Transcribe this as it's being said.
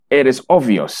It is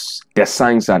obvious the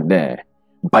signs are there,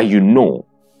 but you know.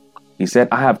 He said,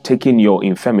 I have taken your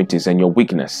infirmities and your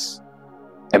weakness,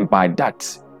 and by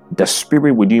that, the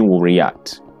spirit within you will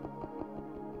react.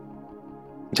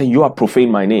 He said, you have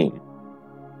profaned my name.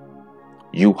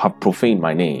 You have profaned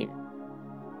my name.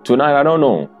 Tonight, I don't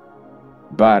know,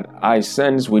 but I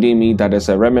sense within me that there's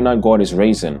a remnant God is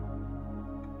raising.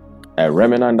 A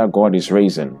remnant that God is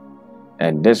raising.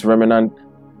 And this remnant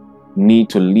need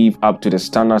to live up to the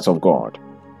standards of God,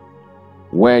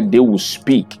 where they will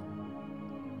speak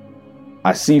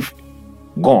as if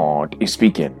God is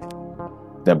speaking.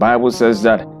 The Bible says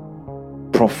that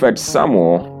Prophet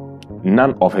Samuel,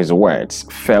 none of his words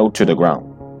fell to the ground.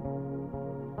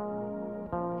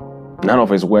 None of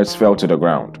his words fell to the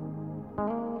ground.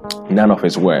 None of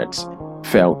his words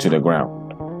fell to the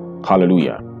ground.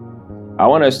 Hallelujah. I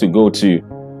want us to go to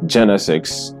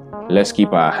Genesis. Let's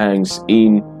keep our hands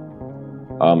in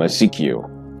Ezekiel.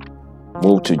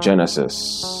 Move to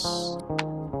Genesis.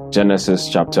 Genesis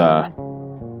chapter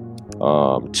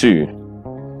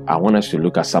 2. I want us to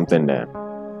look at something there.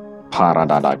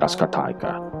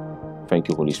 Thank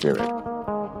you, Holy Spirit.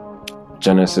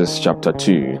 Genesis chapter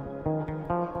 2.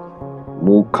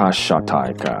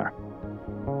 Mukashataika.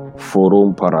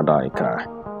 Forum Paradaika.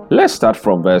 Let's start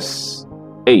from verse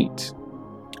 8.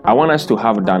 I want us to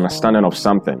have the understanding of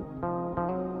something.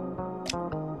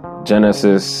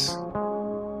 Genesis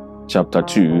chapter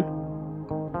 2.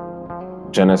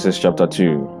 Genesis chapter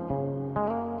 2.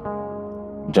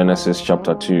 Genesis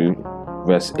chapter 2,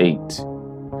 verse 8.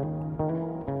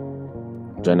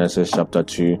 Genesis chapter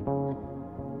 2,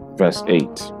 verse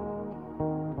 8.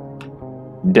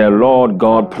 The Lord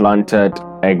God planted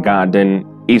a garden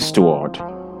eastward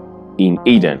in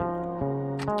Eden,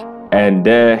 and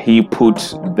there he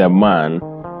put the man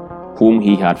whom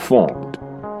he had formed.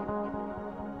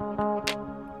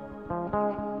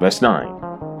 Verse 9.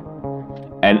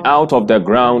 And out of the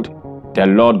ground the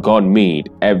Lord God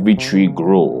made every tree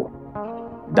grow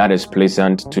that is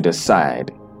pleasant to the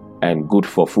sight and good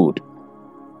for food.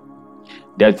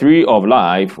 The tree of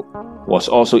life was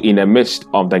also in the midst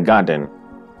of the garden.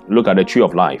 Look at the tree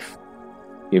of life.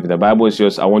 If the Bible is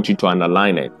yours, I want you to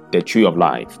underline it. The tree of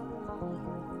life.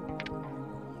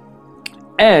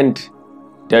 And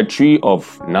the tree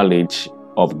of knowledge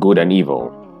of good and evil.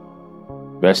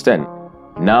 Verse 10.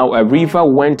 Now a river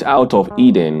went out of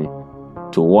Eden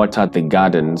to water the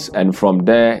gardens, and from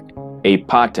there it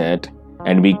parted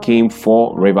and became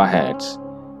 4 riverheads.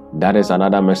 That is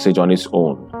another message on its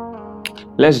own.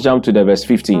 Let's jump to the verse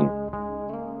 15.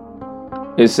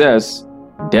 It says,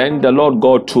 Then the Lord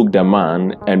God took the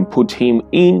man and put him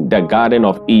in the garden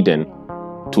of Eden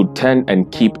to tend and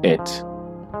keep it.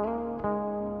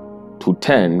 To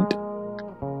tend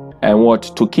and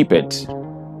what? To keep it.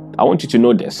 I want you to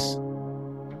know this.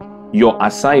 Your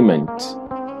assignment,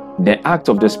 the act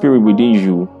of the Spirit within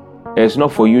you, is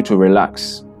not for you to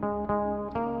relax.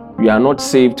 You are not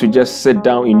saved to just sit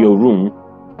down in your room.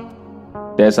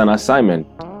 There's an assignment.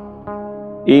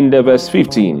 In the verse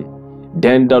 15,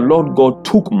 then the Lord God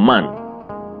took man.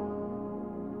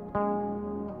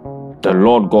 The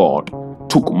Lord God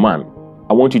took man.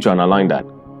 I want you to underline that.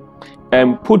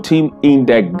 And put him in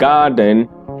the garden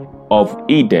of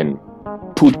Eden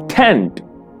to tend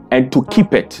and to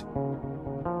keep it.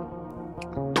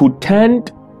 To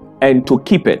tend and to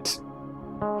keep it.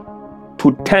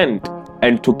 To tend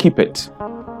and to keep it.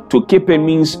 To keep it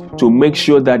means to make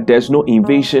sure that there's no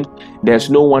invasion, there's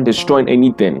no one destroying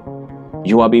anything.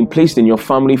 You have been placed in your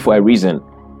family for a reason.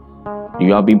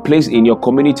 You have been placed in your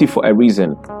community for a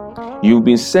reason. You've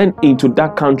been sent into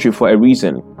that country for a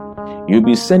reason. You've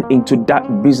been sent into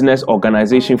that business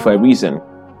organization for a reason.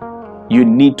 You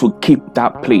need to keep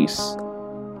that place.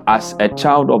 As a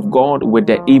child of God, with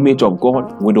the image of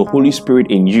God, with the Holy Spirit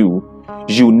in you,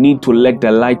 you need to let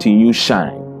the light in you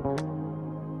shine.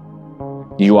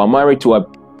 You are married to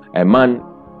a man,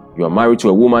 you are married to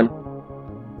a woman,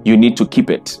 you need to keep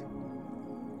it.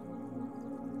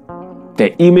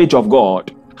 The image of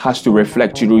God has to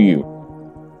reflect through you.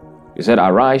 He said,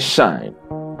 arise, shine,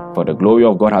 for the glory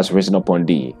of God has risen upon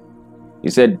thee. He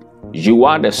said, you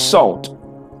are the salt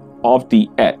of the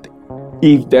earth.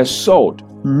 If the salt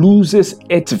loses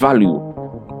its value,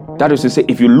 that is to say,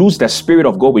 if you lose the Spirit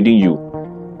of God within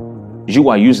you, you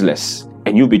are useless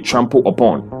and you'll be trampled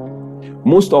upon.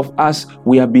 Most of us,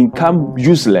 we have become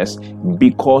useless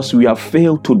because we have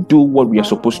failed to do what we are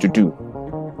supposed to do.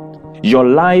 Your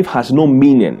life has no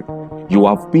meaning. You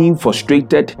have been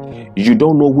frustrated. You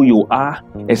don't know who you are.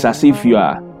 It's as if you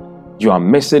are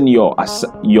missing your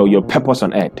purpose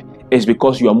on earth. It's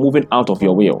because you are moving out of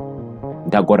your will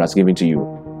that God has given to you.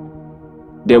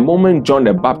 The moment John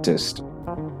the Baptist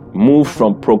moved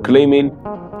from proclaiming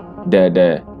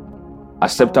the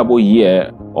acceptable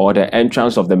year or the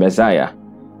entrance of the Messiah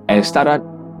and started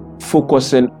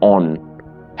focusing on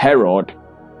Herod,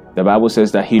 the Bible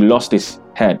says that he lost his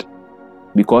head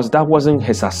because that wasn't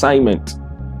his assignment.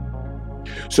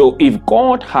 So if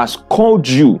God has called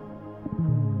you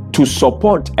to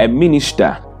support a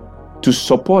minister, to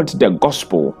support the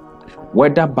gospel,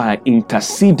 whether by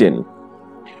interceding,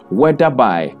 whether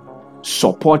by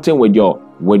supporting with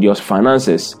your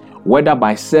finances, whether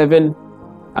by serving,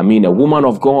 a woman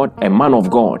of God, a man of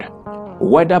God,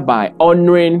 whether by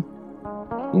honoring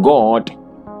God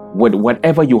with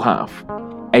whatever you have,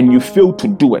 and you fail to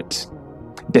do it,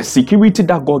 the security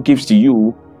that God gives to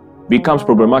you becomes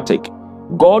problematic.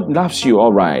 God loves you,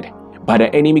 all right, but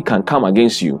the enemy can come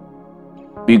against you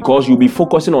because you'll be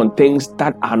focusing on things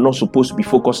that are not supposed to be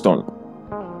focused on.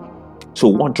 So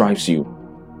what drives you?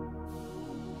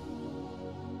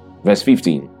 Verse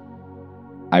 15,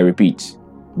 I repeat,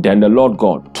 then the Lord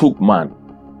God took man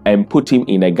and put him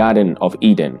in a garden of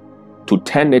Eden to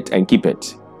tend it and keep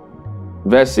it.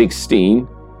 Verse 16,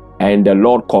 and the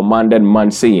Lord commanded man,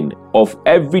 saying, of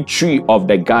every tree of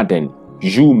the garden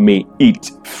you may eat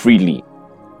freely.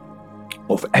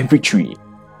 Of every tree.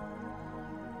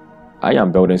 I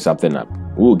am building something up.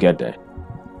 We'll get there.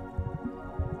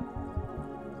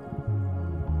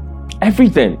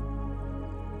 Everything.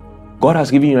 God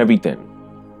has given you everything.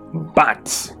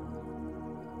 But,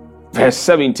 verse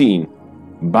 17,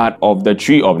 but of the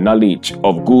tree of knowledge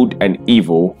of good and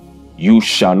evil you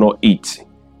shall not eat.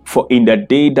 For in the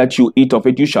day that you eat of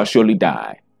it, you shall surely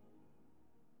die.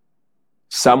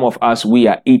 Some of us, we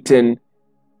are eating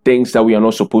things that we are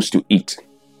not supposed to eat.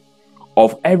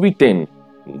 Of everything,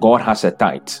 God has a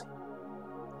tithe.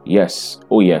 Yes,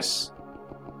 oh yes,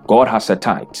 God has a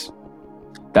tithe.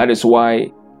 That is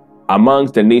why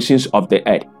amongst the nations of the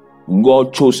earth,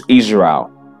 God chose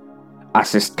Israel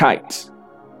as his tithe.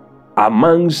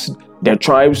 Amongst the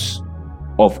tribes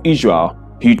of Israel,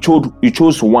 he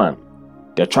chose one,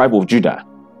 the tribe of Judah,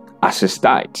 as his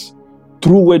tithe,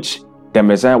 through which the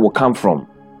Messiah will come from.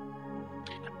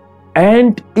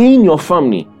 And in your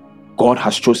family, God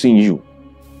has chosen you.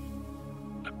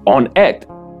 On earth,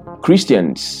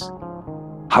 Christians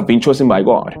have been chosen by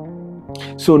God.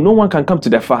 So no one can come to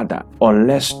the Father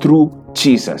unless through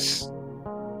Jesus.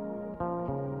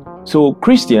 So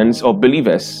Christians or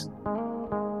believers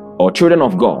or children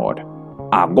of God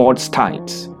are God's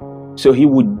tithes. So he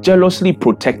would jealously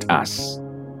protect us.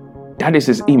 That is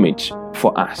his image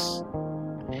for us.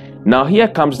 Now here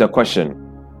comes the question.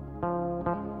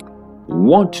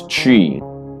 What tree,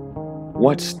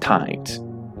 what tithe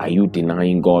are you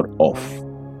denying God of?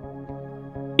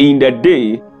 In the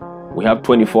day, we have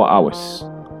 24 hours.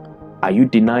 Are you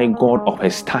denying God of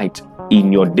his tithe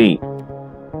in your day?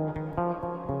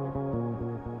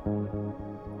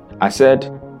 I said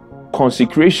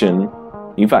consecration,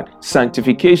 in fact,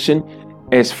 sanctification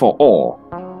is for all.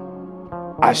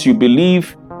 As you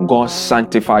believe, God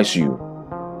sanctifies you.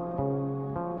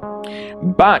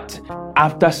 But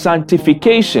after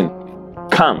sanctification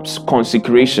comes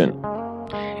consecration.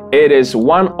 It is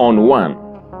one-on-one.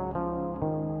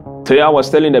 Today I was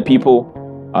telling the people,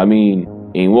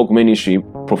 in work ministry,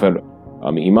 Prophet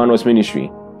Emmanuel's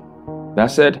ministry, that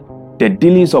said the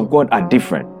dealings of God are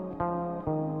different.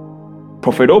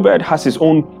 Prophet Obed has his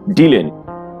own dealing.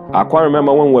 I quite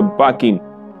remember when we were back in,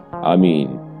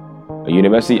 a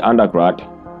university undergrad,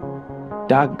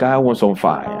 that guy was on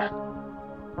fire.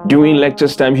 During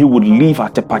lectures time, he would leave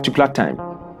at a particular time.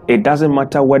 It doesn't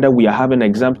matter whether we are having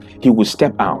exams, he would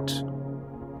step out.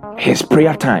 His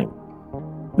prayer time.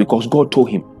 Because God told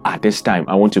him, at this time,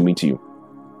 I want to meet you.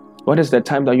 What is the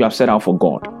time that you have set out for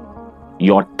God?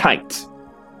 Your tithe.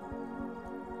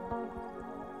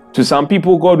 To some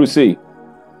people, God will say,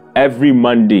 every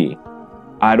Monday,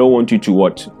 I don't want you to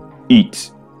what?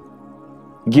 Eat.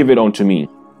 Give it unto me.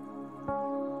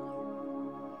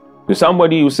 To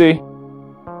somebody, you say,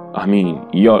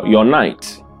 your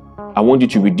night, I want you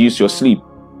to reduce your sleep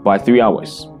by 3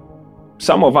 hours.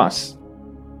 Some of us,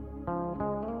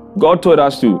 God told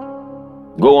us to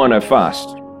go on a fast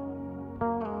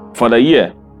for the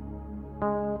year.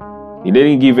 He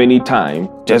didn't give any time,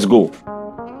 just go.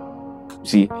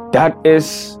 See, that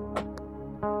is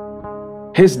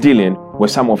his dealing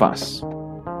with some of us.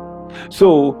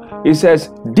 So it says,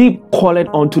 deep calleth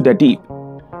unto the deep.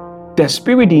 The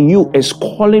spirit in you is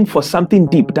calling for something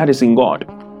deep that is in God.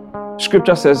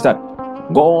 Scripture says that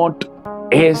God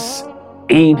is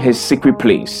in his secret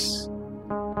place,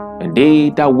 and they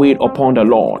that wait upon the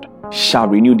Lord shall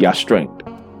renew their strength.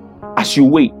 As you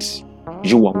wait,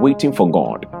 you are waiting for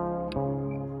God.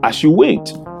 as you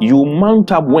wait, you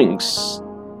mount up wings.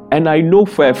 And I know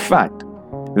for a fact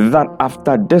that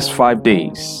after this 5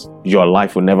 days, your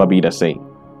life will never be the same.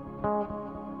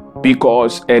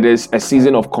 Because it is a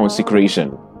season of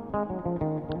consecration.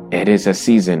 It is a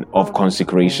season of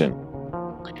consecration.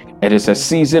 It is a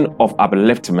season of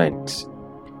upliftment.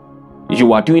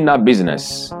 You are doing that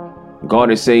business.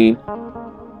 God is saying,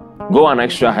 go an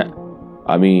extra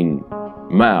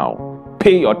mile.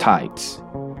 Pay your tithes.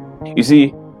 You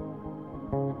see,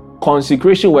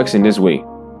 consecration works in this way.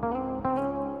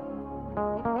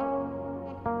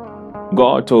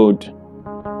 God told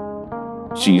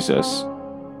Jesus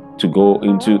to go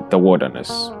into the wilderness.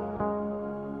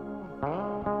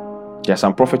 There are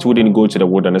some prophets who didn't go to the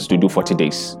wilderness to do 40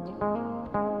 days.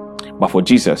 But for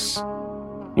Jesus,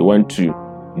 he went to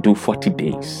do 40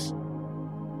 days.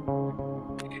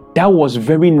 That was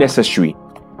very necessary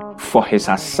for his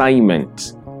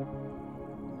assignment.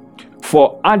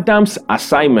 For Adam's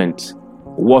assignment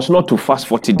was not to fast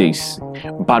 40 days,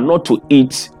 but not to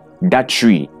eat that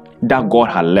tree that God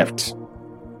had left.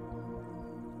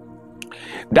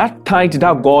 That tithe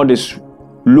that God is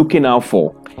looking out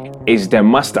for is the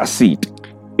mustard seed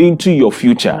into your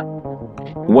future.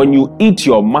 When you eat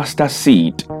your mustard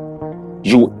seed,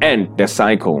 you end the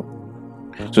cycle.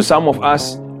 So some of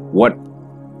us, what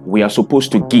we are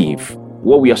supposed to give,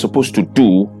 what we are supposed to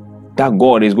do, that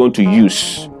God is going to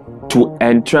use to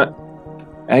enter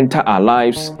our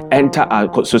lives, enter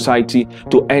our society,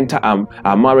 to enter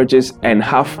our marriages and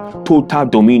have total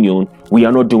dominion, we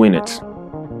are not doing it.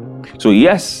 So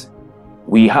yes,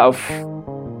 we have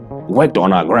worked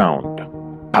on our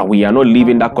ground, but we are not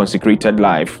living that consecrated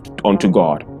life unto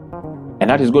God. And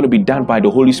that is going to be done by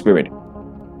the Holy Spirit.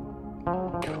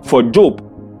 For Job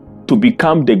to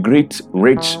become the great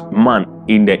rich man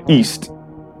in the East,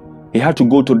 he had to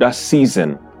go to that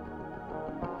season.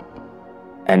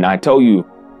 And I tell you,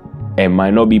 it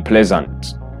might not be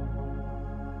pleasant.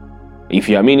 If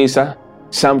you're a minister,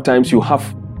 sometimes you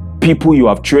have people you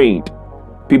have trained,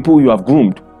 people you have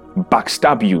groomed,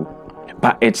 backstab you.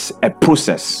 But it's a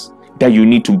process that you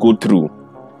need to go through.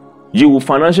 You will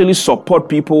financially support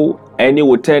people and they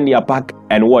will turn their back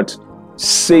and what?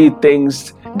 Say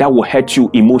things that will hurt you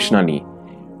emotionally.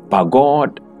 But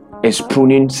God is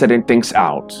pruning certain things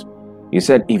out. He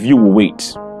said, if you will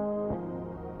wait,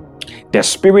 the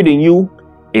spirit in you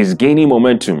is gaining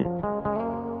momentum.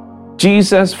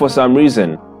 Jesus, for some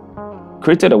reason,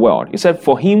 created the world. He said,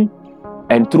 for him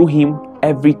and through him,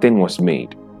 everything was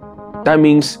made. That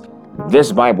means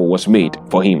this Bible was made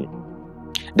for him.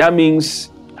 That means,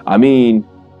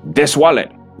 this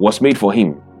wallet was made for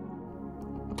him.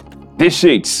 This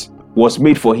shades was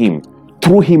made for him,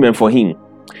 through him and for him.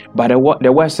 But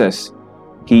the word says,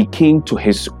 he came to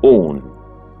his own,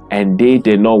 and they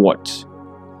did not what?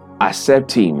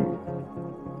 Accept him.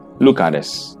 Look at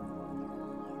this.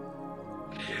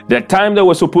 The time they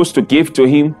were supposed to give to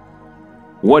him,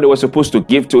 what they were supposed to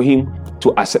give to him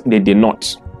to accept, they did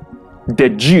not. The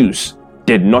Jews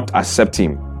did not accept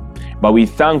him. But we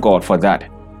thank God for that.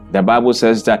 The Bible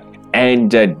says that,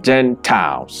 and the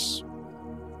Gentiles.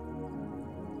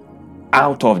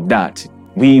 Out of that,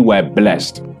 we were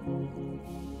blessed.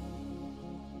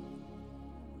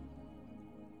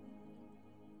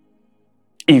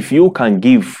 If you can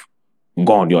give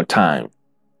God your time,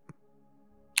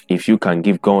 if you can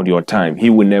give God your time, he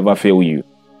will never fail you.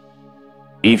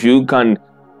 If you can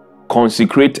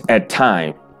consecrate a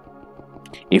time,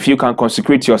 if you can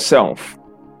consecrate yourself,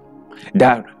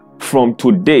 that from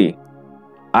today,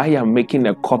 I am making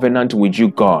a covenant with you,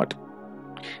 God,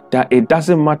 that it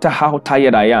doesn't matter how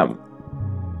tired I am,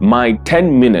 my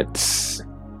 10 minutes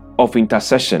of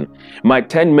intercession, my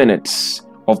 10 minutes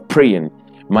of praying,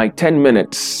 my 10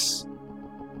 minutes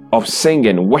of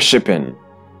singing, worshiping,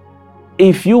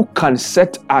 if you can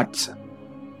set at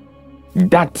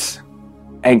that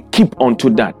and keep onto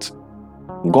that,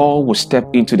 God will step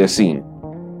into the scene.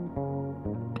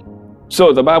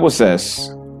 So the Bible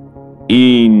says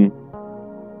in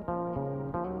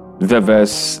the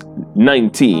verse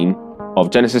 19 of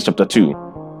Genesis chapter 2,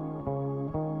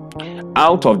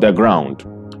 out of the ground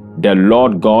the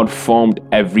Lord God formed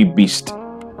every beast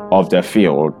of the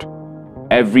field,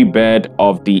 every bird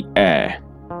of the air,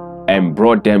 and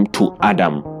brought them to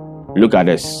Adam. Look at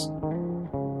this.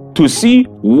 To see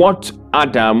what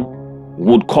Adam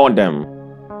would call them.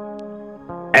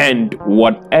 And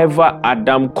whatever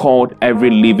Adam called every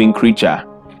living creature,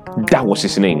 that was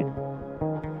his name.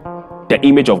 The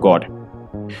image of God.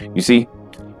 You see,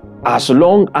 as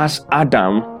long as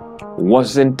Adam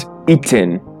wasn't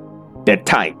eating the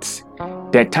tithes,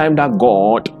 the time that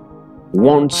God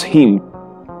wants him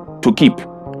to keep,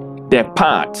 the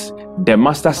part, the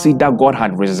mustard seed that God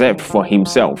had reserved for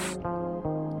himself,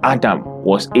 Adam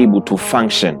was able to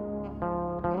function.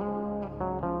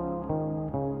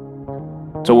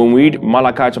 So when we read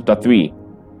Malachi chapter 3,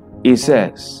 it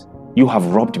says, you have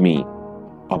robbed me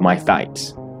of my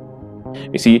tithes.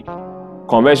 You see,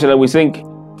 conventionally we think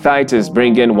tithes is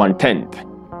bringing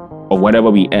 1/10 of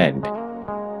whatever we earn.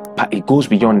 But it goes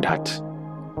beyond that.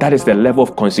 That is the level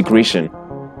of consecration.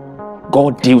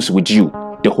 God deals with you.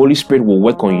 The Holy Spirit will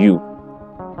work on you.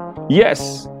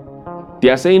 Yes, they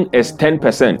are saying it's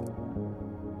 10%.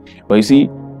 But you see,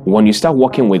 when you start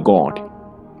working with God,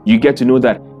 you get to know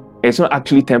that it's not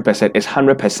actually 10%, it's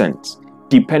 100%,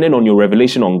 depending on your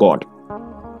revelation on God.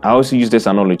 I also use this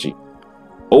analogy.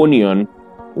 Onion,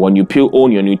 when you peel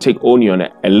onion, you take onion,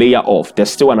 a layer off, there's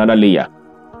still another layer.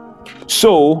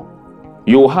 So,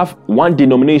 you have one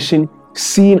denomination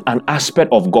seeing an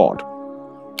aspect of God.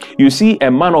 You see a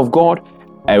man of God,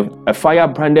 a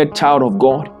fire-branded child of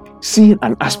God, seeing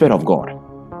an aspect of God.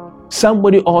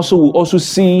 Somebody also will also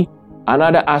see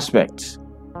another aspect.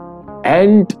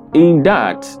 And in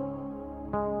that,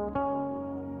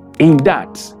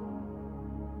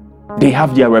 they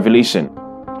have their revelation.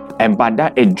 And by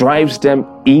that, it drives them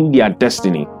in their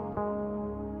destiny.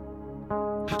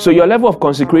 So your level of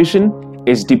consecration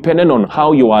is dependent on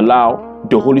how you allow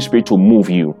the Holy Spirit to move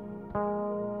you.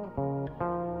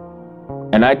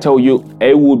 And I tell you,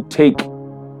 it will take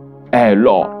a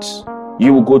lot.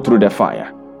 You will go through the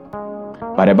fire.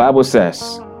 But the Bible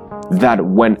says that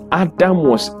when Adam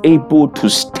was able to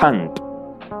stand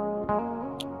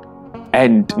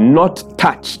and not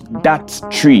touch that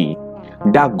tree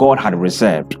that God had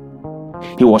reserved,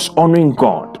 he was honoring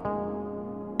God,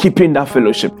 keeping that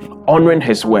fellowship, honoring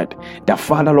his word. That,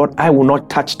 Father, Lord, I will not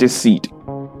touch this seed,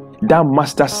 that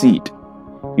mustard seed.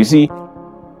 You see,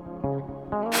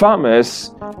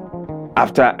 farmers,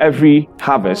 after every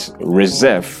harvest,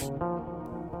 reserve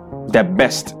the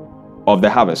best of the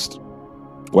harvest,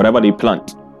 whatever they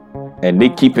plant, and they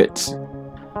keep it.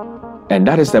 And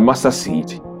that is the mustard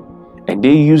seed. And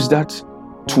they use that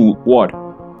to what?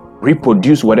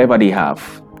 Reproduce whatever they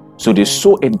have. So they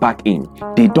sow it back in.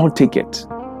 They don't take it.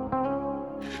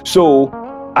 So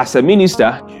as a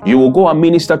minister, you will go and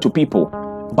minister to people,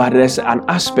 but there's an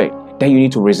aspect that you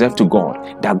need to reserve to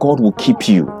God, that God will keep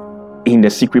you in the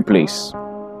secret place.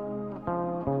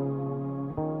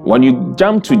 When you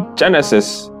jump to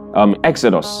Genesis,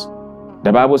 Exodus,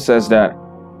 the Bible says that,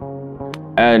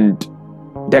 and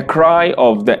the cry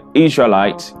of the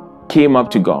Israelites came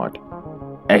up to God,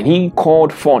 and he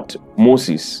called forth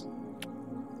Moses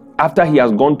after he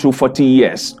has gone through 40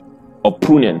 years of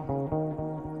pruning.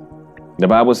 The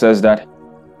Bible says that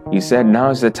he said, now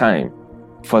is the time,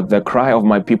 for the cry of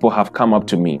my people have come up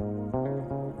to me.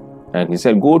 And he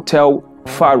said, go tell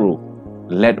Pharaoh,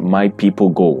 let my people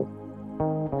go.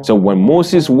 So when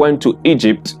Moses went to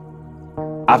Egypt,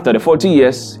 after the 40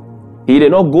 years, he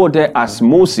did not go there as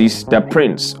Moses, the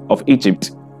prince of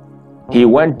Egypt. He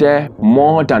went there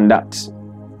more than that.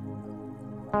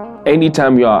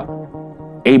 Anytime you are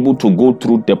able to go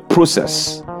through the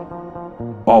process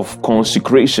of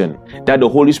consecration that the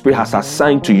Holy Spirit has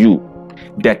assigned to you,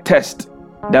 the test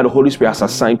that the Holy Spirit has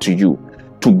assigned to you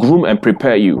to groom and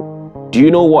prepare you, do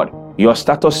you know what? Your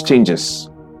status changes.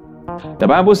 The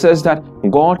Bible says that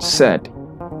God said,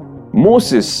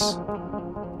 Moses,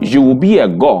 you will be a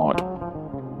God,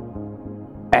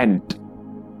 and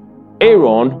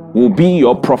Aaron will be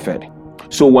your prophet.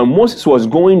 So when Moses was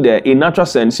going there, in natural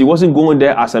sense, he wasn't going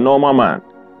there as a normal man.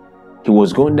 He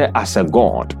was going there as a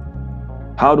God.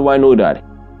 How do I know that?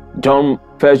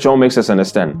 First John makes us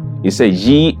understand. He said,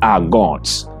 ye are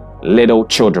God's little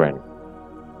children.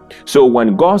 So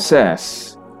when God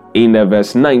says in the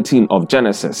verse 19 of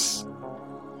Genesis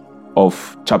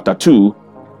of chapter 2,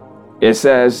 it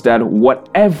says that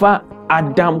whatever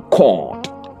Adam called,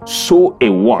 so it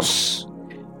was.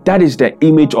 That is the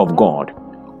image of God.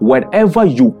 Whatever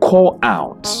you call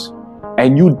out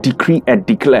and you decree and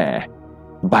declare,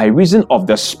 by reason of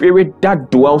the Spirit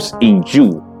that dwells in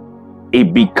you,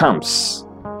 it becomes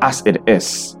as it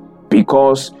is,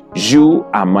 because you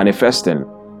are manifesting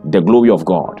the glory of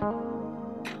God.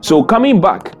 So coming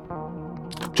back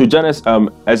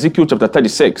to Ezekiel chapter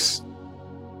 36,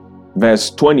 verse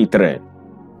 23,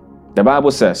 the Bible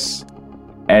says,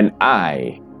 and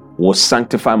I will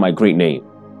sanctify my great name,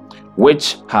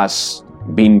 which has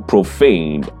been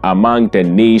profaned among the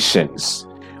nations,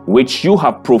 which you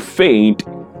have profaned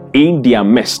in their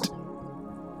midst.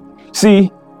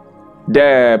 See,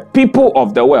 the people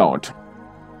of the world,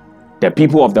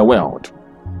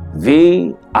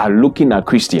 they are looking at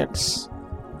Christians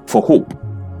for hope.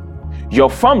 Your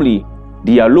family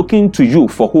They are looking to you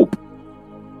for hope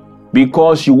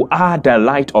because you are the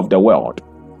light of the world.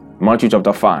 Matthew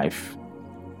chapter 5,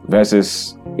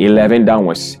 verses 11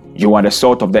 downwards. You are the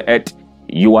salt of the earth.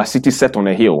 You are city set on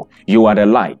a hill. You are the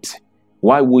light.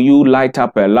 Why will you light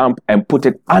up a lamp and put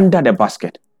it under the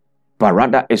basket? But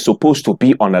rather it's supposed to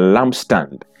be on a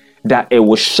lampstand, that it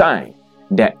will shine,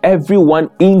 that everyone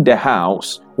in the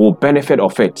house will benefit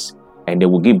of it, and they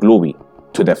will give glory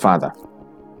to the Father.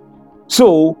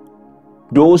 So,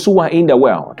 those who are in the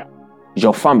world,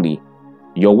 your family,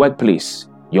 your workplace,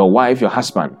 your wife, your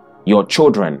husband, your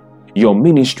children, your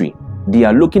ministry, they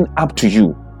are looking up to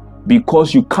you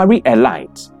because you carry a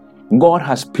light. God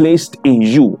has placed in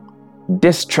you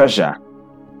this treasure,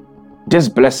 this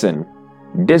blessing,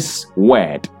 this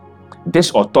word,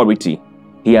 this authority.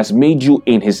 He has made you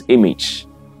in his image.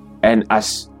 And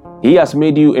as he has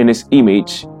made you in his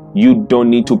image, you don't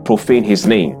need to profane his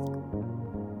name.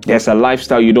 There's a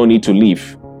lifestyle you don't need to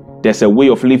live. There's a way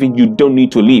of living you don't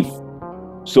need to live.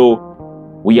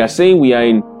 So we are saying we are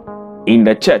in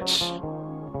the church,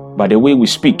 but the way we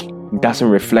speak doesn't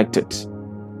reflect it.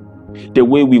 The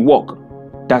way we walk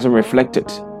doesn't reflect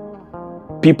it.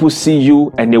 People see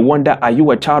you and they wonder, are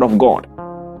you a child of God?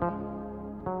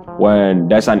 When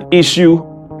there's an issue,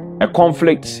 a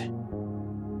conflict,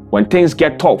 when things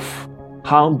get tough,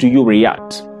 how do you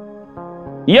react?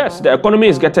 Yes, the economy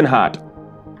is getting hard,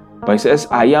 but it says,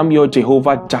 I am your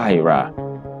Jehovah Jireh.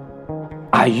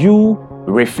 Are you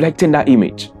reflecting that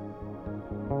image?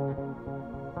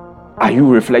 Are you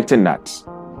reflecting that?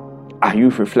 Are you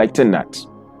reflecting that?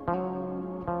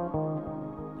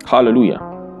 Hallelujah.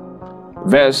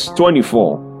 Verse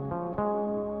 24.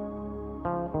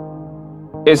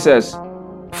 It says,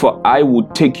 for I will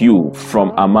take you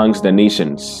from amongst the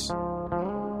nations,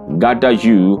 gather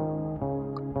you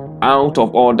out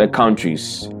of all the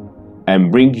countries,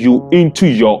 and bring you into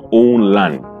your own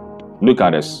land. Look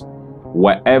at this.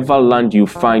 Wherever land you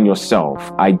find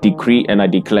yourself, I decree and I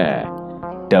declare,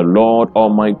 the Lord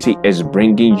Almighty is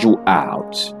bringing you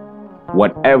out.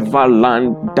 Whatever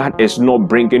land that is not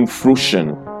bringing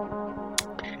fruition,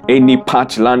 any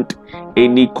parched land,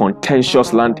 any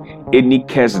contentious land, any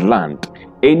cursed land,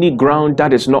 any ground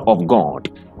that is not of God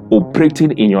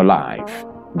operating in your life,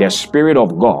 the Spirit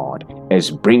of God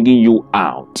is bringing you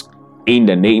out in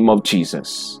the name of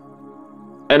Jesus.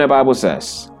 And the Bible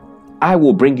says, I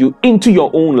will bring you into your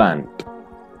own land.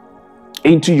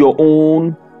 Into your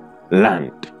own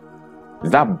land.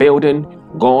 That building,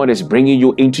 God is bringing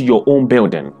you into your own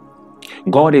building.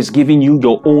 God is giving you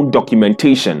your own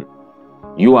documentation.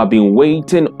 You have been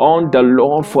waiting on the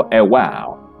Lord for a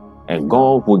while, and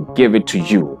God will give it to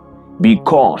you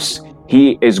because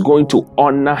he is going to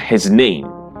honor his name.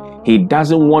 He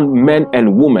doesn't want men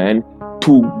and women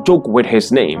to joke with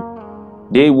his name.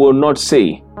 They will not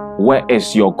say, where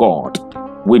is your God?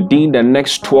 Within the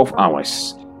next 12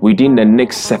 hours, within the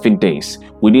next 7 days,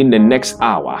 within the next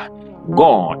hour,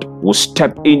 God will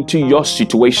step into your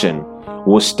situation,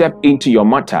 will step into your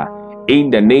matter in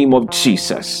the name of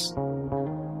Jesus.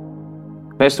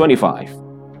 Verse 25.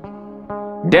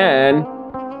 Then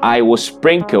I will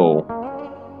sprinkle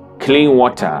clean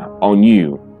water on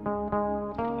you,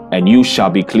 and you shall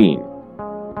be clean.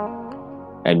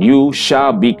 And you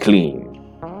shall be clean.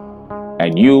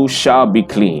 And you shall be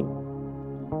clean.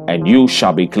 And you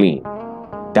shall be clean.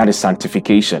 That is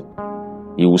sanctification.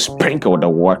 You will sprinkle the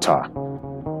water.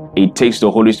 It takes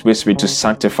the Holy Spirit to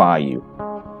sanctify you.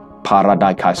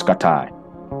 Paradikaskatai.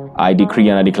 I decree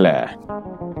and I declare,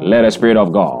 let the Spirit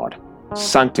of God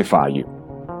sanctify you.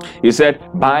 He said,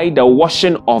 by the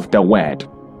washing of the word.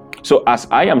 So as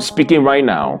I am speaking right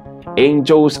now,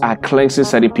 angels are cleansing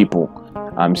certain people.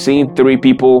 I'm seeing 3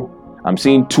 people. I'm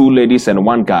seeing 2 ladies and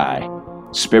 1 guy.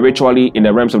 Spiritually, in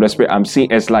the realms of the spirit, I'm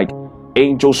seeing it's like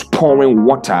angels pouring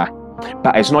water.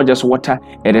 But it's not just water.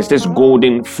 It is this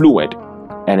golden fluid.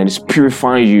 And it is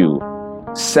purifying you.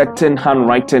 Certain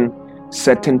handwriting,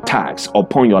 certain tags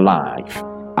upon your life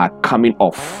are coming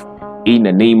off in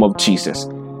the name of Jesus.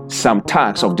 Some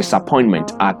tags of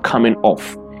disappointment are coming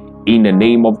off in the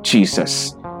name of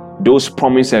Jesus. Those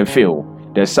promise and fail.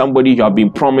 There's somebody you have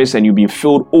been promised and you've been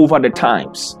failed over the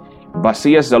times. But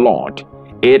says the Lord,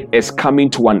 it is coming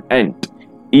to an end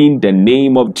in the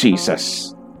name of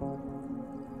Jesus.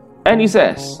 And he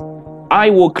says, I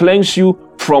will cleanse you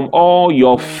from all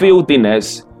your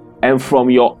filthiness and from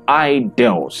your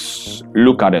idols.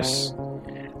 Look at this.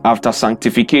 After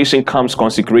sanctification comes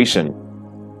consecration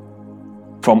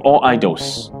from all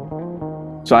idols.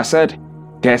 So I said,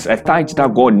 there's a tithe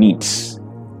that God needs.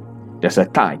 There's a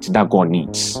tithe that God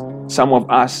needs. Some of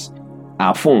us,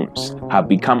 our phones have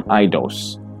become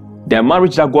idols. The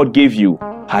marriage that God gave you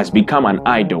has become an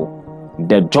idol.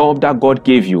 The job that God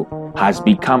gave you has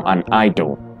become an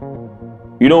idol.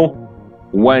 You know,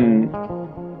 when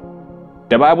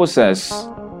the Bible says,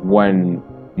 when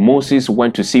Moses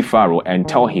went to see Pharaoh and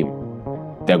tell him,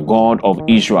 the God of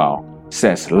Israel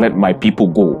says, let my people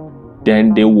go,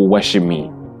 then they will worship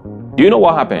me. Do you know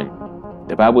what happened?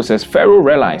 The Bible says Pharaoh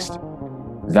realized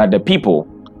that the people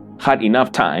had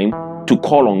enough time to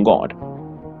call on God.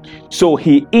 So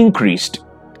he increased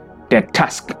the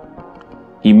task.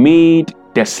 He made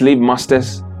the slave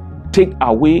masters take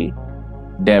away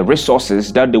the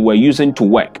resources that they were using to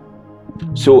work.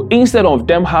 So instead of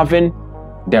them having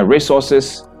the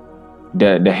resources,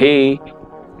 the hay,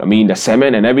 the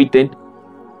semen and everything,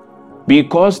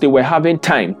 because they were having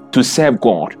time to serve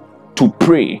God, to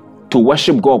pray, to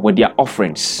worship God with their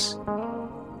offerings,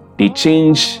 they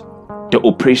changed the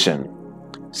operation.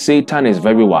 Satan is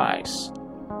very wise.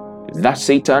 That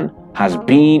Satan has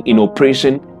been in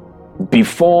operation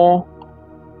before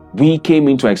we came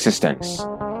into existence.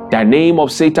 The name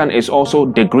of Satan is also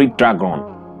the great dragon,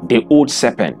 the old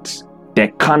serpent, the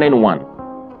cunning one.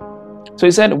 So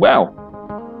he said, well,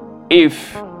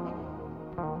 if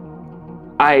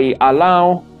I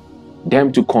allow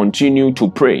them to continue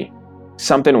to pray,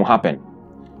 something will happen.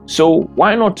 So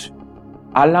why not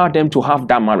allow them to have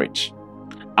that marriage?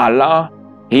 Allow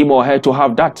him or her to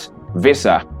have that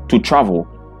visa to travel,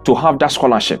 to have that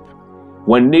scholarship.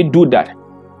 When they do that,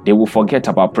 they will forget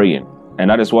about praying. And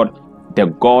that is what the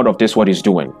God of this world is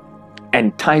doing,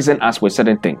 enticing us with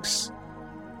certain things.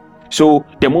 So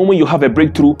the moment you have a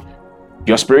breakthrough,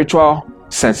 your spiritual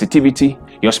sensitivity,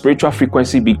 your spiritual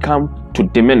frequency become to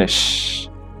diminish.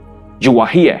 You are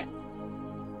here,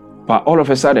 but all of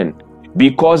a sudden,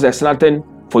 because there's nothing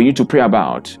for you to pray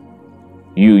about,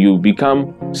 you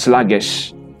become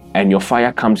sluggish and your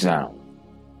fire comes down.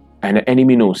 And the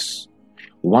enemy knows,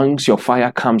 once your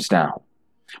fire comes down,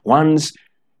 once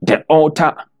the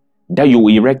altar that you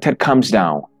erected comes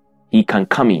down, he can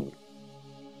come in.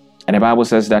 And the Bible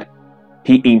says that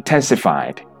he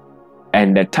intensified.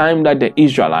 And the time that the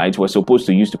Israelites were supposed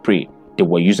to use to pray, they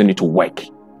were using it to work.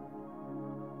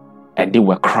 And they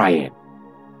were crying.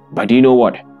 But do you know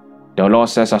what? The Lord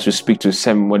says, as we speak to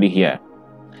somebody here,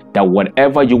 that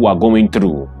whatever you are going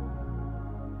through,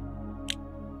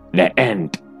 the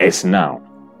end is now.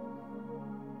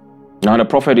 Now the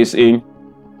prophet is in.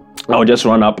 I'll just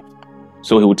run up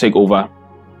so he will take over.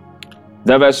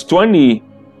 The verse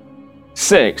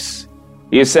 26,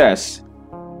 it says,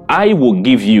 I will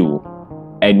give you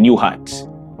a new heart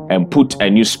and put a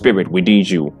new spirit within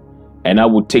you, and I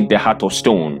will take the heart of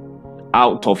stone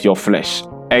out of your flesh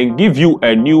and give you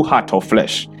a new heart of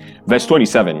flesh. Verse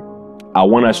 27, I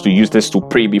want us to use this to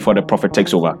pray before the prophet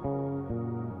takes over.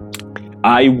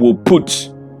 I will put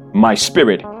my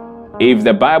spirit. If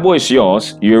the Bible is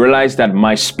yours, you realize that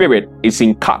my spirit is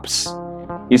in caps.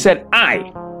 He said,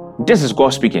 this is God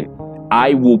speaking.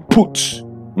 I will put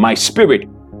my spirit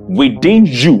within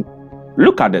you.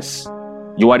 Look at this.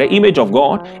 You are the image of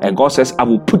God, and God says, I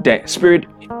will put the spirit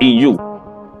in you.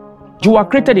 You are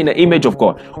created in the image of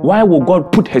God. Why will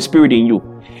God put his spirit in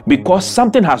you? Because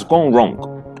something has gone wrong.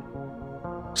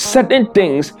 Certain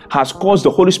things has caused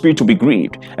the Holy Spirit to be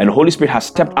grieved, and the Holy Spirit has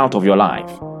stepped out of your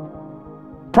life.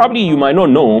 Probably you might not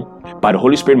know, but the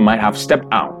Holy Spirit might have stepped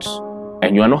out,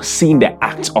 and you are not seeing the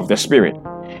act of the Spirit.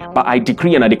 But I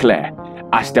decree and I declare,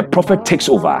 as the prophet takes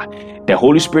over, the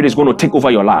Holy Spirit is going to take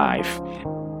over your life,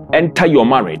 enter your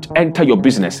marriage, enter your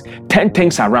business, turn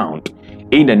things around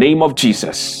in the name of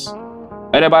Jesus.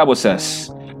 And the Bible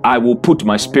says, I will put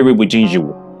my spirit within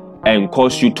you and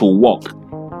cause you to walk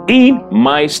in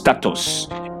my status,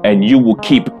 and you will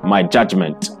keep my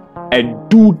judgment and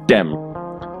do them.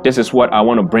 This is what I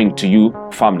want to bring to you,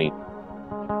 family.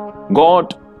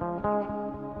 God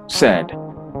said,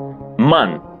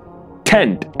 man,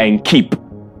 tend and keep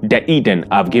the Eden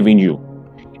I've given you.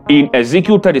 In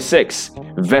Ezekiel 36,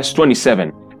 verse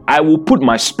 27, I will put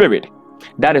my spirit,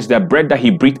 that is the breath that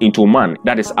he breathed into man,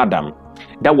 that is Adam,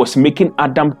 that was making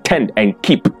Adam tend and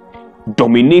keep,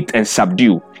 dominate and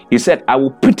subdue. He said, I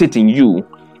will put it in you,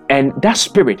 and that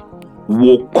spirit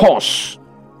will cause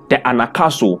the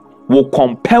anakaso, will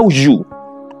compel you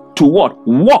to what?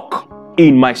 Walk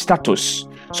in my status.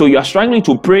 So you are struggling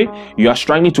to pray, you are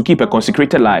struggling to keep a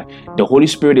consecrated life. The Holy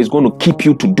Spirit is going to keep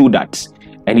you to do that.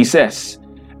 And he says,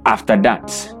 after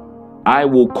that, I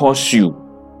will cause you,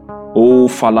 O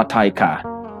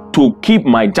Falataika, to keep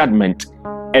my judgment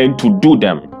and to do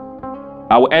them.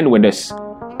 I will end with this.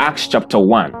 Acts chapter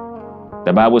 1.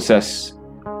 The Bible says,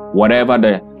 whatever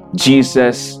the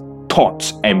Jesus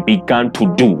taught and began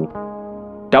to do,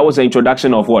 that was the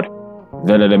introduction of what?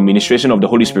 the ministration of the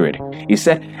Holy Spirit. He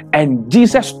said, and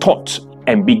Jesus taught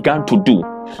and began to do.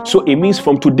 So it means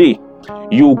from today,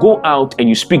 you go out and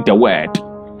you speak the word.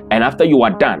 And after you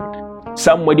are done,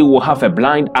 somebody will have a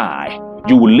blind eye.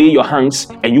 You will lay your hands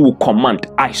and you will command,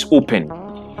 eyes open.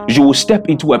 You will step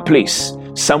into a place.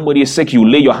 Somebody is sick, you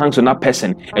lay your hands on that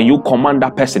person and you command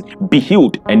that person, be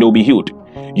healed, and they'll be healed.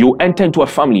 You enter into a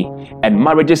family and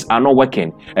marriages are not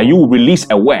working, and you will release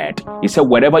a word. He said,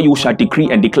 whatever you shall decree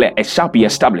and declare, it shall be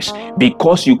established,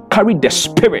 because you carry the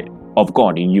Spirit of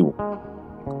God in you.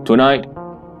 Tonight,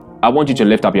 I want you to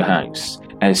lift up your hands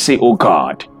and say, oh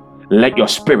God, let your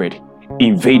Spirit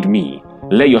invade me.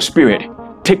 Let your Spirit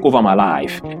take over my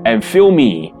life and fill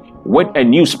me with a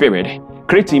new spirit.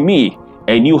 Create in me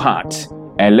a new heart,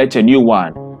 and let a new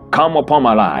one come upon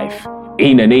my life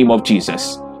in the name of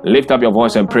Jesus. Lift up your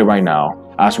voice and pray right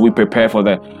now as we prepare for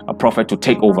the prophet to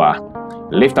take over.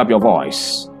 Lift up your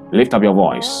voice. Lift up your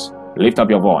voice. Lift up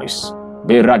your voice.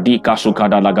 Beradika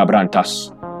sukada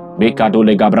lagabrantas.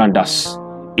 Bekadole gabrandas.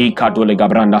 Ikadole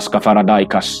gabrandas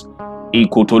kafaradaikas.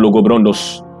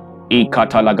 Ikutologobrondos.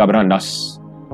 Ikata lagabrandas.